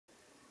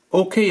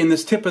Okay, in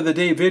this tip of the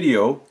day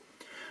video,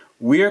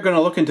 we are going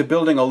to look into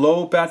building a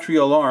low battery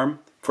alarm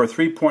for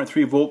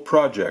 3.3 volt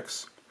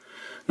projects.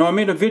 Now I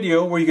made a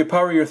video where you could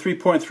power your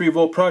 3.3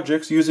 volt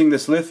projects using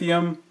this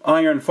lithium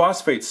iron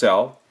phosphate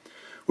cell,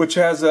 which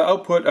has an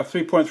output of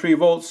 3.3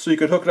 volts, so you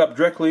could hook it up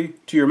directly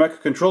to your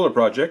microcontroller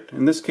project.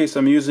 In this case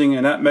I'm using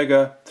an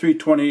Atmega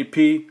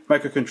 328P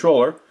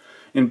microcontroller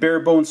in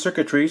bare bones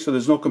circuitry, so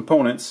there's no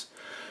components.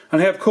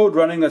 And I have code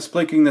running that's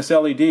blinking this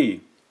LED.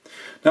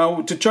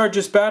 Now, to charge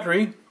this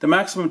battery, the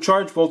maximum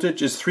charge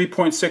voltage is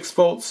 3.6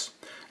 volts,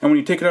 and when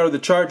you take it out of the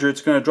charger,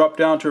 it's going to drop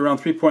down to around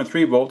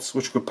 3.3 volts,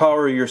 which could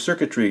power your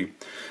circuitry. And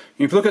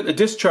if you look at the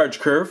discharge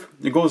curve,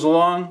 it goes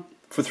along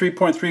for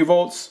 3.3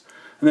 volts,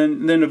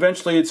 and then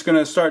eventually it's going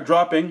to start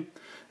dropping,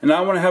 and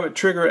I want to have it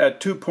trigger at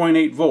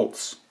 2.8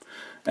 volts.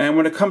 And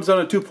when it comes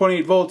down to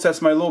 2.8 volts,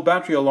 that's my low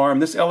battery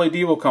alarm. This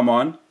LED will come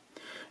on,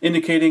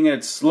 indicating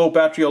it's low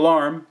battery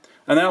alarm,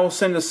 and that will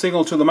send a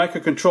signal to the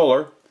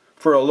microcontroller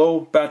for a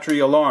low battery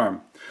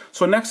alarm.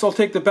 So next I'll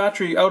take the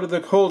battery out of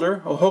the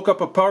holder, I'll hook up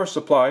a power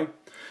supply,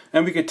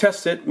 and we could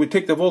test it. We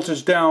take the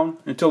voltage down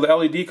until the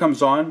LED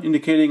comes on,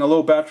 indicating a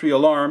low battery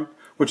alarm,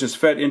 which is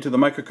fed into the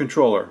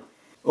microcontroller.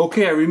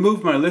 Okay, I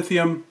removed my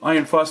lithium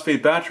iron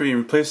phosphate battery and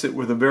replaced it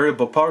with a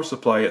variable power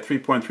supply at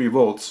 3.3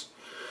 volts.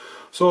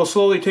 So I'll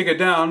slowly take it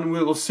down, and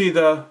we'll see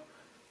the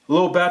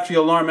low battery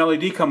alarm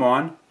LED come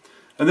on.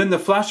 And then the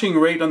flashing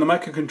rate on the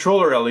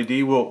microcontroller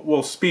LED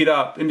will speed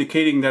up,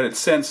 indicating that it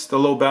sensed the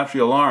low battery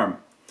alarm.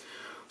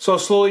 So I'll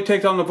slowly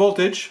take down the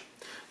voltage.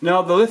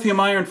 Now the lithium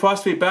iron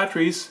phosphate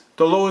batteries,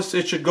 the lowest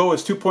it should go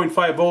is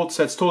 2.5 volts,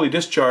 that's totally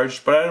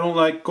discharged, but I don't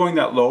like going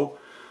that low.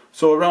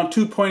 So around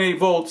 2.8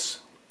 volts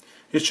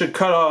it should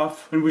cut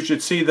off, and we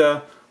should see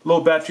the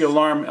low battery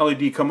alarm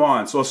LED come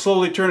on. So I'll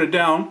slowly turn it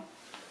down.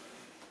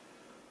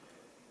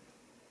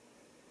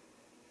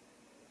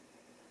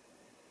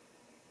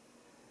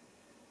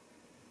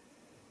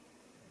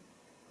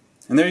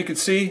 And there you can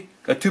see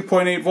at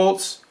 2.8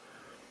 volts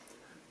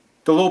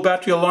the low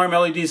battery alarm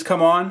LEDs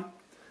come on,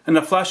 and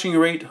the flashing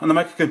rate on the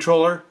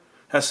microcontroller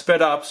has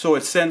sped up, so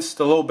it sensed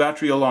the low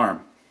battery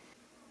alarm.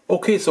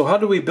 Okay, so how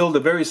do we build a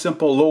very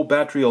simple low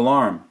battery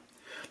alarm?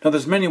 Now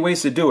there's many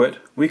ways to do it.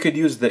 We could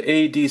use the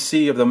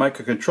ADC of the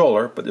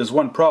microcontroller, but there's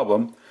one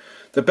problem.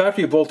 The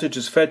battery voltage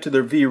is fed to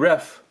the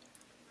VREF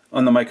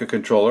on the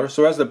microcontroller,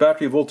 so as the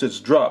battery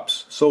voltage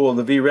drops, so will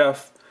the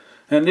VREF,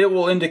 and it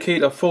will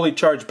indicate a fully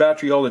charged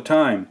battery all the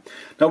time.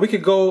 Now we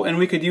could go and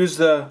we could use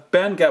the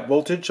band gap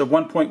voltage of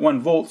 1.1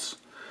 volts,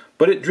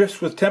 but it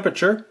drifts with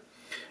temperature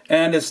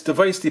and it's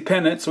device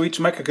dependent, so each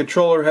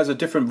microcontroller has a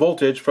different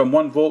voltage from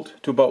 1 volt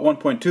to about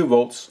 1.2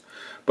 volts.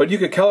 But you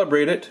could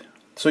calibrate it,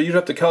 so you'd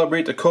have to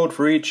calibrate the code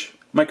for each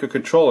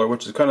microcontroller,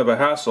 which is kind of a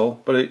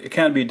hassle, but it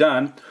can be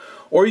done.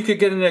 Or you could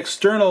get an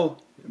external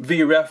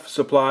VREF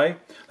supply,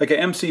 like a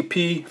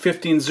MCP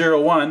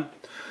 1501,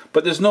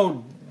 but there's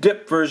no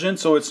dip version,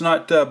 so it's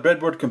not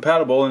breadboard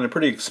compatible, and they're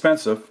pretty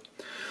expensive.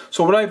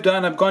 So what I've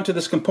done, I've gone to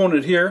this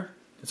component here.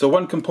 It's a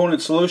one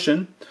component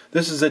solution.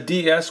 This is a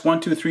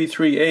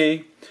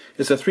DS1233A.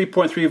 It's a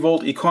 3.3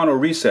 volt Econo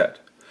reset.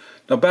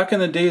 Now back in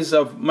the days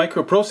of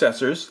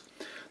microprocessors,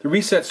 the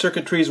reset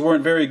circuitries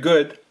weren't very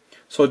good,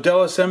 so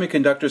Dell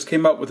Semiconductors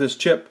came up with this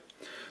chip.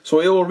 So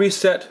it will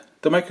reset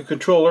the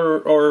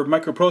microcontroller or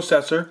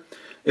microprocessor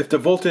if the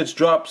voltage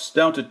drops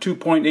down to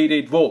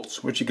 2.88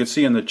 volts, which you can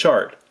see in the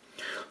chart.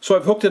 So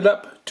I've hooked it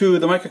up to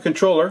the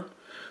microcontroller,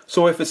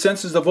 so if it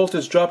senses the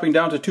voltage dropping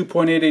down to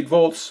 2.88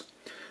 volts,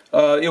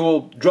 it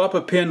will drop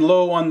a pin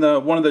low on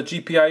one of the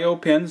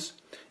GPIO pins,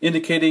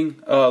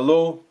 indicating a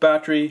low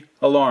battery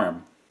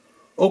alarm.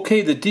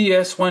 Okay, the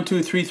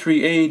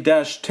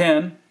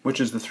DS1233A-10,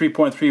 which is the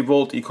 3.3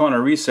 volt Econo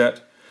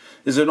reset,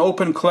 is an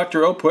open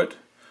collector output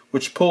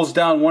which pulls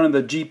down one of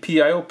the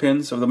GPIO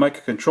pins of the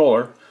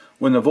microcontroller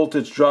when the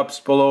voltage drops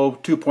below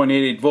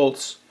 2.88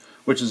 volts,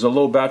 which is a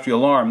low battery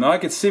alarm. Now I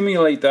could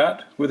simulate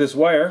that with this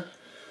wire.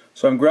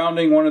 So I'm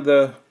grounding one of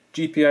the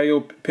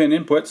GPIO pin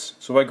inputs.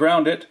 So if I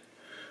ground it,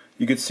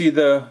 you can see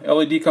the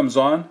LED comes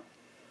on,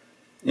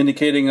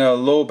 indicating a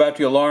low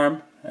battery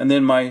alarm, and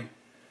then my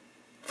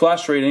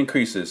flash rate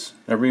increases.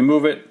 I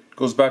remove it,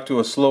 goes back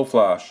to a slow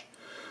flash.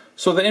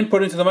 So the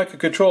input into the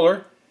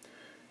microcontroller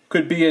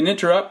could be an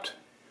interrupt,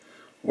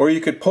 or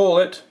you could pull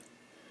it,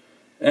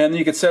 and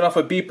you could set off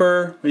a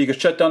beeper, or you could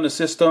shut down the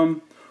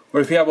system. Or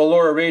if you have a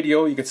LoRa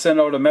radio, you could send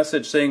out a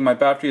message saying my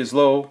battery is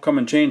low, come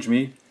and change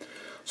me.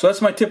 So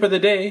that's my tip of the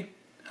day,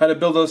 how to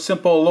build a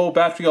simple low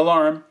battery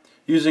alarm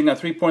using a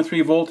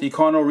 3.3 volt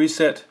Econo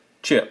reset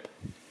chip.